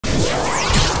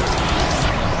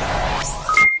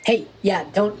Hey, yeah,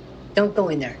 don't go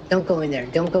in there. Don't go in there.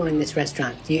 Don't go in this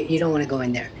restaurant. You don't want to go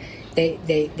in there.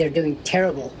 They're doing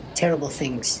terrible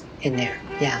things in there.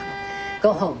 Yeah,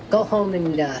 go home. Go home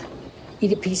and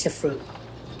eat a piece of fruit.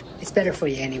 It's better for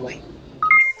you anyway.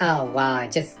 Oh wow, I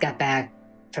just got back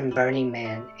from Burning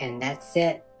Man, and that's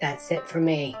it. That's it for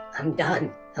me. I'm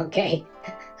done. Okay,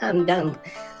 I'm done.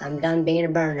 I'm done being a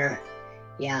burner.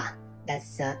 Yeah,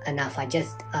 that's enough. I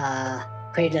just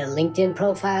created a LinkedIn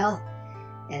profile.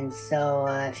 And so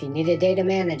if you need a data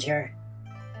manager,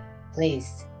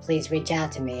 please reach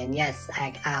out to me. And yes,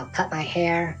 I'll cut my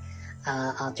hair,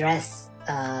 I'll dress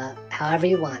however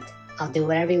you want. I'll do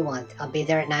whatever you want. I'll be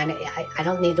there at 9. I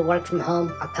don't need to work from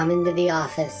home. I'll come into the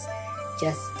office.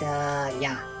 Just,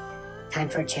 yeah, time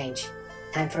for a change.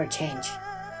 Time for a change.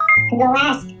 For the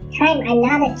last time, I'm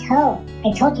not a toe.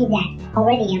 I told you that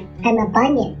already. I'm a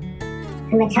bunion.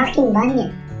 I'm a talking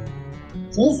bunion.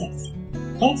 Jesus,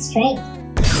 get it straight.